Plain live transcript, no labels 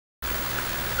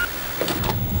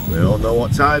We all know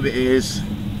what time it is.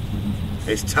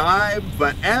 It's time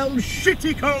for El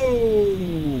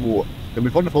Shittico! Gonna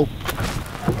be wonderful.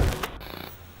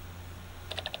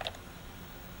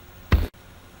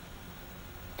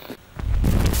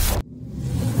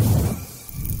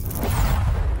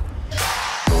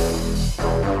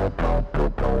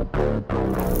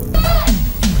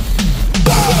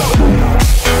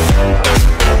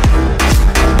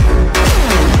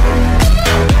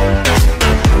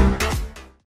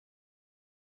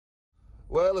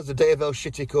 Well, as the day of El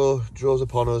Shittico draws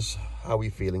upon us, how are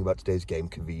you feeling about today's game,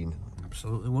 Kaveen?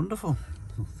 Absolutely wonderful.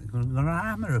 I think we're going to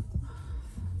hammer him.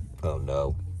 Oh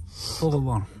no.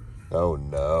 4-1. Oh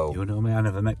no. You know me, I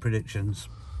never make predictions.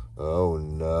 Oh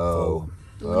no.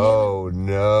 Oh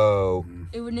no.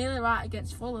 It was nearly right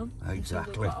against Fulham.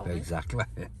 Exactly, exactly.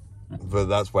 But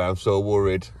that's why I'm so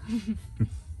worried.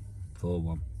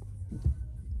 4-1.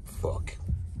 Fuck.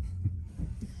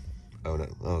 Oh no.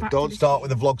 Oh, don't start with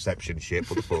the vlogception shit.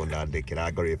 Put the phone down, Dick, and I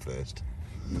got here first.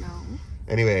 No.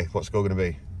 Anyway, what's the score going to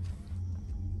be?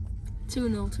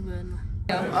 2-0 to Burnley.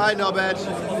 Hi, Norbert.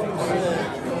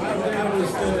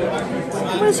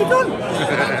 Where's he gone?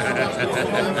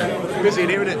 Busy in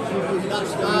here, isn't it?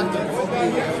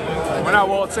 When I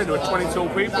walked in, there were 22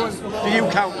 people. Do you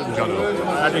count them, John?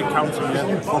 I didn't count them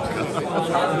yet.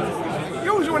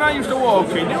 Usually when I used to walk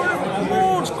in, there were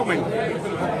loads coming.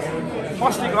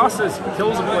 Plastic glasses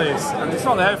kills the place, and it's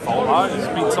not their fault, right? It's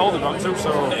been told they've got to,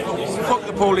 so... Fuck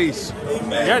the police.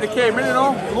 Yeah, they came in and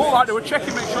all. It looked like they were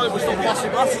checking, make sure there was still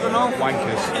plastic glasses and all.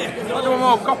 Wankers. There were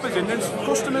more coppers in than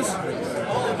customers.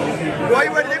 Why are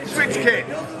you wearing an Ipswich kit?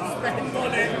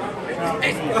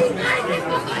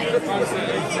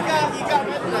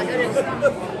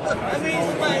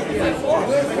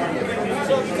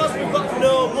 So because we've got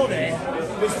no money,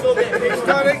 we're still getting it's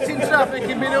directing traffic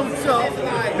in middle top.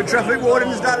 The traffic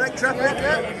warden's direct traffic?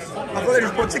 Yeah. I thought they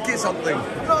just put tickets on thing.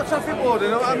 I'm not a traffic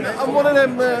warden, I'm one of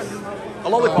them... A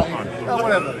lollipop man? Oh,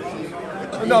 whatever.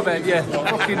 A knobhead, yeah.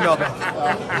 Fucking knobhead.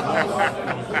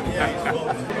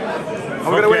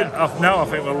 Are we going to win? No, I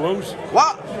think we'll lose.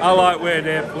 What? I like where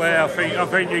they play. I think you're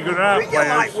going to have You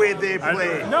like where they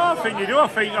play? No, I think you do. I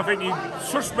think you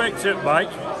suspect it,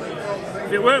 Mike.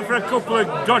 If it weren't for a couple of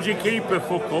dodgy keeper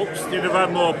fuck-ups, they'd have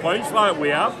had more points like we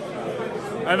have.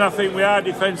 And I think with our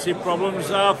defensive problems,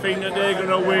 I think that they're going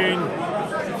to win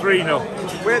 3-0.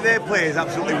 Where they play is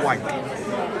absolutely wank.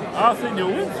 I think they'll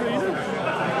win 3-0.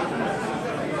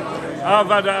 I've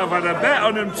had a bet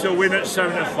on them to win at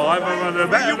 7-5. I've had a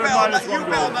bet on them minus one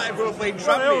goal.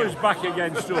 They always back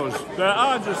against us. But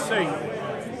I just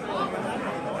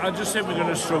think we're going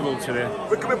to struggle today.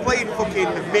 We could be playing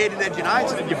fucking Maidenhead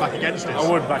United and you're back against us. I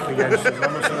would back against us,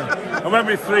 honestly. And when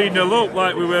we 3-0 up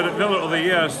like we were at Villa of the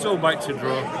year, I still back to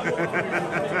draw.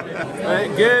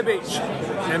 Gerbich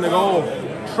in the goal.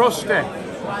 Trusty.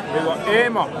 We've got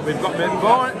Amok. We've got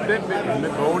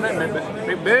McBurney,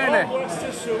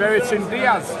 Berriton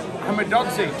Diaz,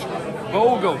 Hamadodzic,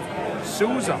 Bogle,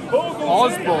 Souza,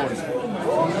 Osborne,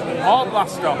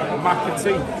 Arblaster,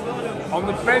 McAtee. On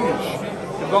the bench,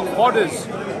 we've got Podders,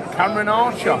 Cameron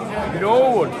Archer,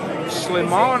 Norwood,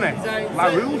 Slimani,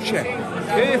 Larouche,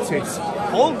 Curtis,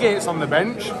 Holgate's on the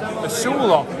bench,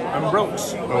 Asula and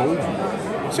Brooks. Oh.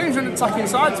 Seems an attacking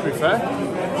side, to be fair.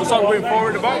 Looks like we're going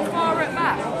forward at the back.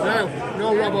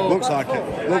 No Robbo. Looks like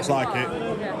it. Looks like it.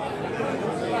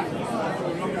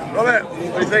 Robert,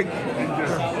 what do you think?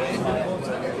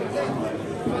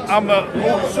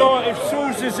 So if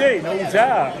Sousa's in, who's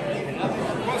out?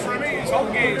 What's for me? It's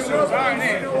Holgate, Souza, isn't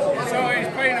it? So he's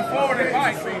playing a forward at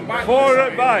back. Forward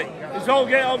at back. Is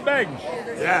Holgate on bench?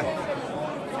 Yeah.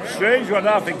 Strange one,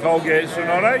 I think Holgate's done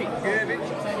alright.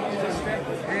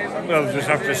 We'll just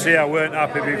have to see. I weren't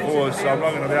happy before, so I'm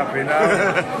not going to be happy now.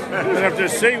 We'll have to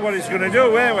see what he's going to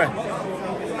do, won't we?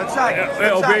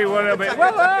 It'll be what it'll be.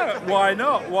 Well, why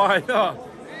not? Why not?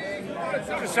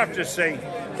 Just have to see.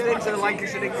 Get into the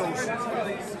Lancashire Eagles.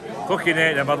 Fucking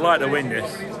hate them. I'd like to win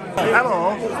this.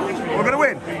 Hello. We're going to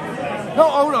win. No,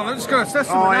 hold on, I'm just going to test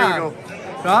something here now. we go.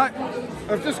 Right?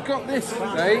 I've just got this,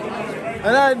 right?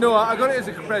 And I know I got it as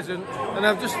a present, and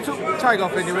I've just took the tag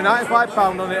off anyway,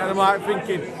 £95 on it, and I'm like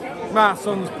thinking, my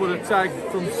son's put a tag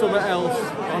from somewhere else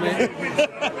on it.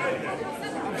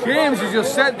 James has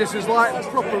just said this is like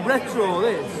proper retro,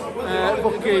 this.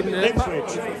 Fucking...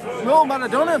 no,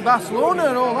 Maradona, Barcelona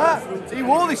and all that. He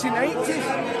wore this in the 80s.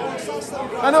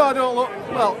 I know I don't look...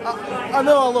 Well, I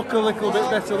know I look a little bit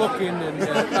better looking than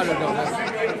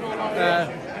Maradona.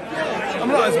 I'm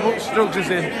not as much drugs as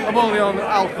him. I'm only on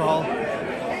alcohol.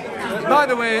 By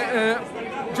the way,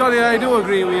 Johnny, I do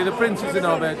agree with you. The Prince is in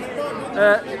our bed.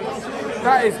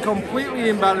 That is completely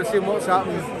embarrassing what's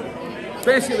happened.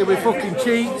 basically we're fucking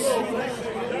cheats.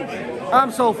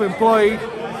 I'm self-employed,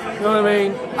 you know what I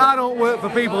mean? I don't work for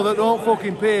people that don't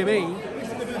fucking pay me.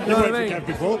 You know what I mean?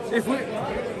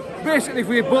 If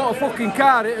we bought a fucking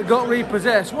car, it had got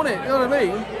repossessed, wouldn't it? You know what I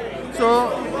mean? So,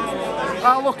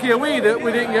 how lucky are we that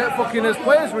we didn't get fucking his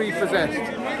place repossessed?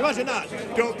 Imagine that.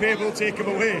 Don't pay, we'll take them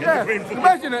away. Yeah,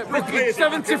 imagine it. Fucking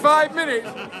 75 minutes.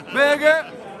 Burger,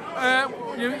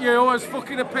 you owe us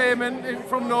fucking a payment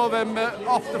from November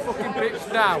off the fucking pitch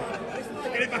now.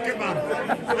 Get it back at man.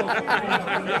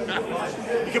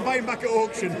 You can buy him back at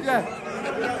auction. Yeah.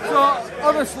 So,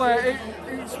 honestly,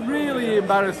 it's really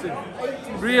embarrassing.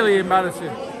 Really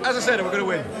embarrassing. As I said, we're going to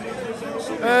win.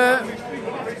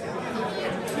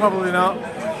 Probably not.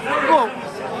 But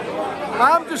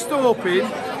I'm just hoping.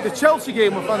 The Chelsea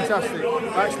game were fantastic. We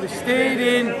actually stayed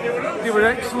in. They were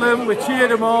excellent. We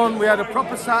cheered them on. We had a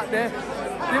proper Saturday,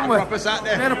 didn't we? Proper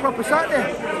Saturday. We had a proper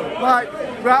Saturday. Like,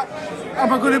 right,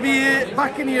 am I going to be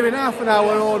back in here in half an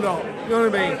hour or not? You know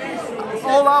what I mean?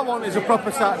 All I want is a proper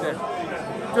Saturday.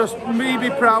 Just me be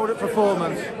proud at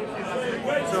performance.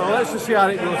 So let's just see how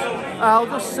it goes. I'll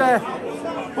just say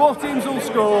both teams will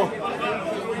score.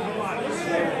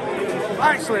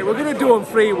 Actually, we're going to do them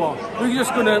 3-1. We're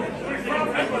just going to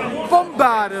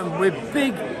bombard them with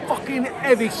big fucking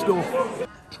heavy stuff.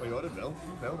 What you ordered, Bill?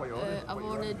 Bill, what you ordered? I've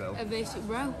ordered a basic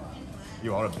bro.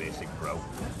 You are a basic bro.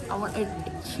 I wanted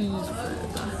a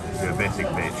cheeseburger. You're a basic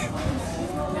bitch.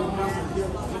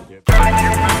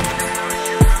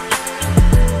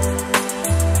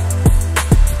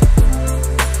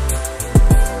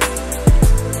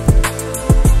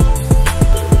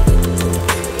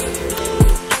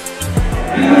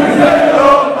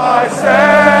 My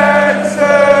senses,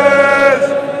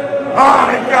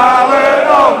 I'm gallant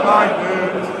on my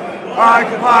boots, I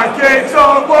can like it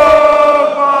on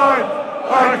Woodbine,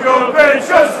 I can pinch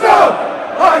a stone,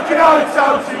 I can ice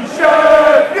out in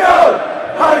Sheffield,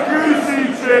 I greasy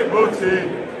chip butty,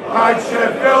 I'm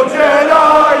Sheffield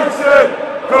United,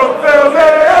 come feel me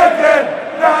again,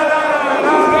 na na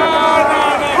na na na.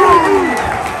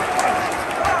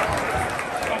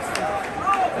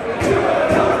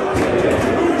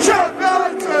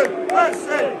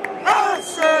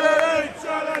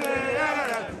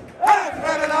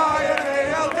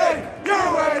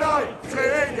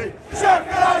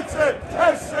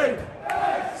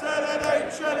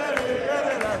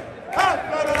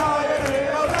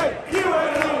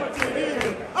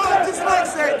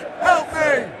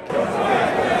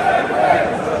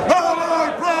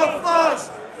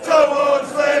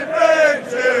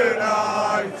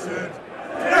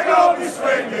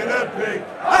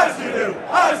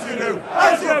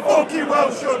 As you fucking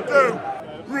well should do.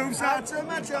 Roofs out to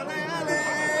my Johnny Alley.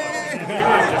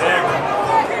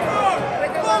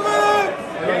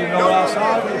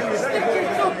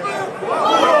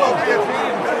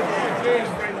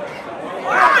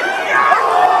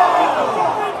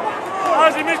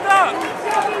 How's he missed that?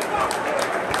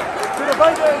 To the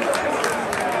button.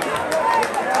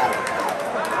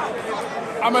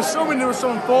 I'm assuming there was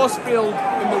some force field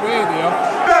in the way there.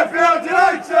 Sheffield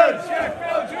United!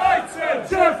 Sheffield United!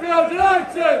 Sheffield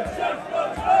United!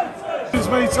 As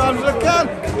many times as I can.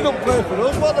 They don't play for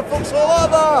us. What the fuck's all that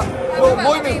about? Well,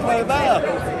 Moyman play there.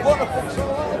 What the fuck's all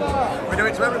that about? We do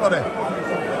it to everybody.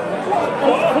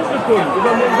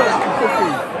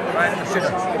 Right in the shit.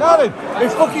 Darren,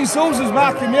 if fucking Sousa's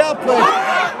marking me, I'll play.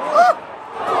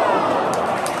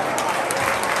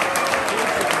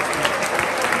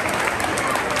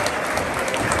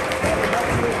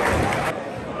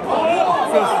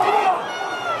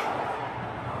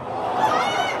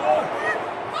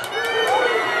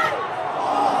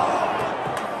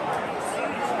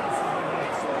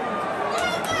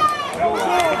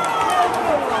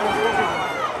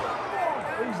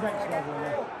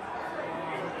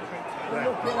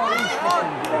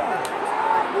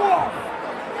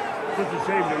 Such a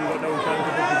shame that we've got no chance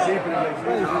of fucking keeping it next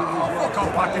week. Fuck off,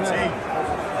 Packety.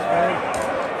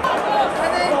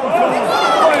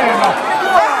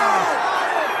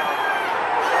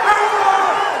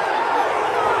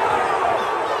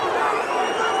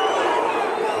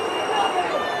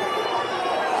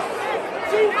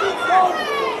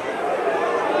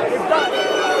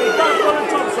 If that's on the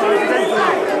top side, it's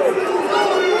excellent.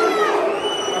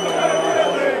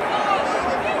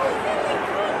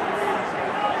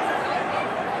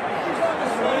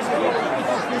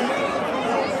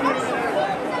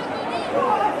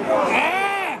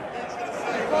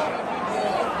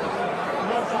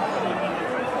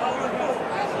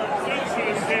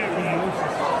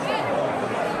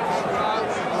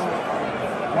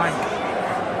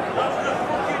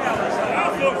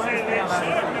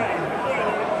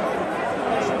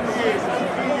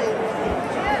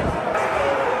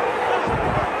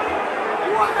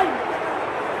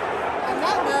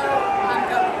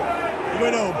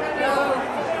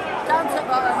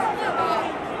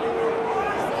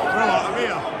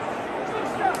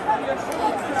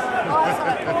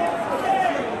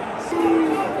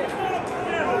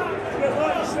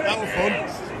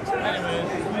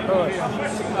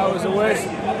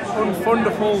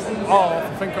 wonderful off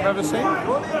I think I've ever seen.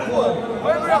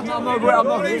 I'm not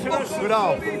Good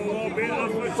off.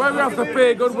 Why we have to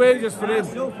pay good wages for him?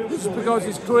 Just because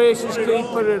he's gracious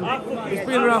keeper and he's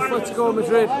been around Atletico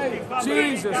Madrid.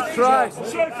 Jesus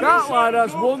Christ. That lad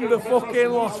has won the fucking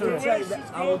lottery.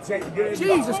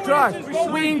 Jesus Christ.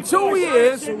 In 2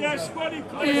 years,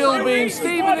 he'll be in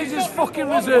Stevenage's fucking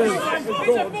reserve.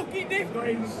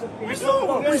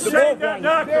 We say that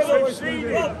now because we've seen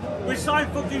it. We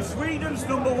signed fucking Sweden's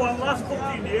 #1 last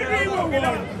fucking year.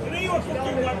 And he was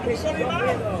fucking like, we got him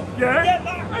out.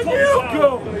 Yeah? And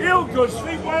he'll go.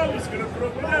 Steve Wilder's going to put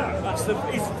up with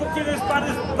that. He's fucking as bad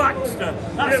as Baxter.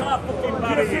 That's how fucking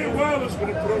bad he is. Steve Wilder's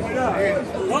going to put up with that.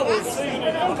 Well, we've seen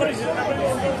it. Everybody's seen it.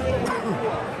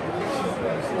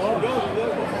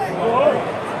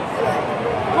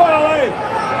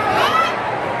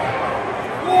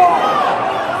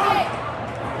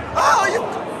 Oh, you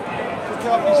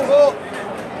can't be sport.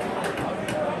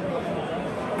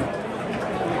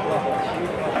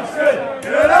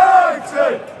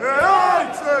 United!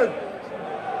 United!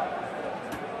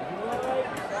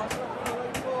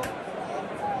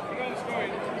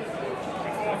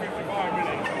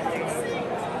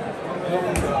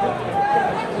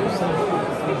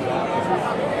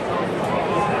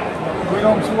 Going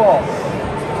on to what?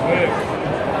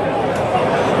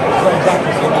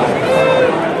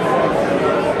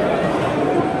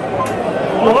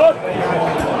 What?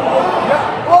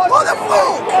 What the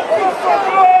fuck?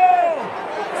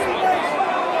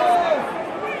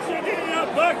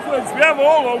 Backwards, we have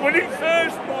all on winning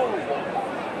first ball.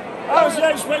 How was you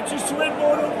expect us to win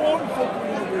more than one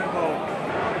fucking ball?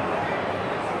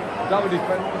 That would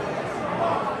depend.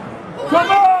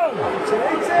 Come on!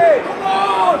 Come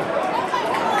on!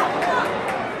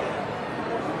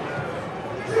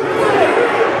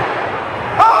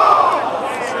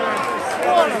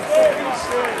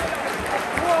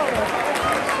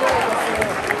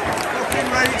 Fucking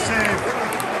great save.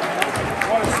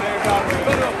 What a save that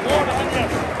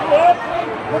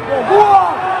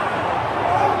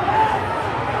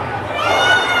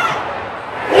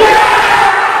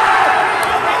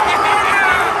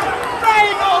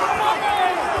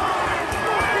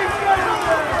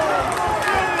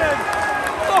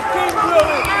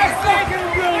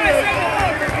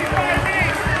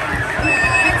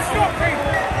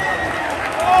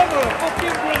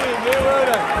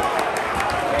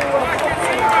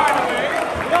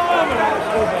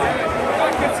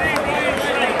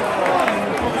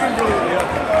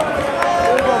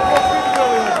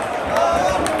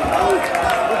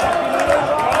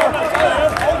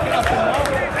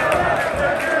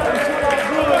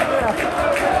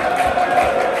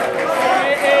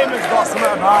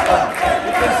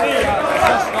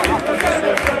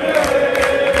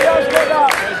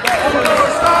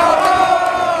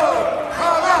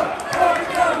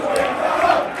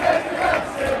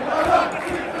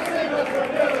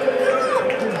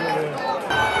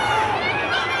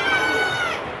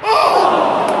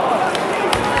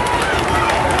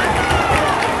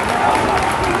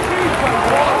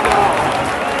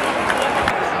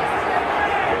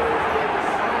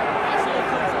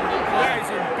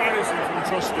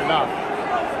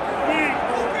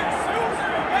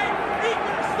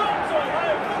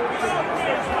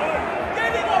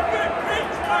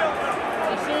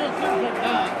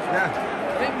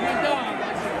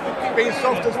Being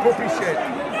soft as puppy shit.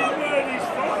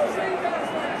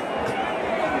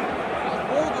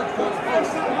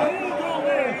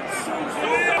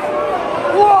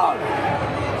 What?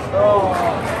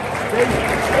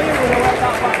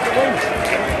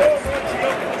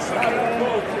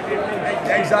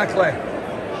 Exactly.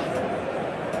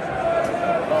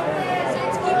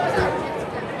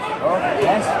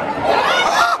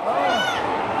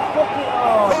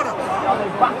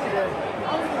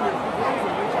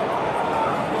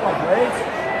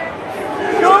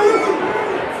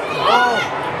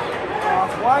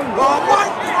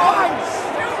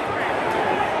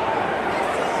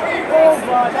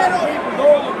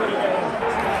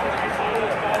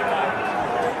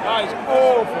 is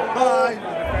awful. Bye.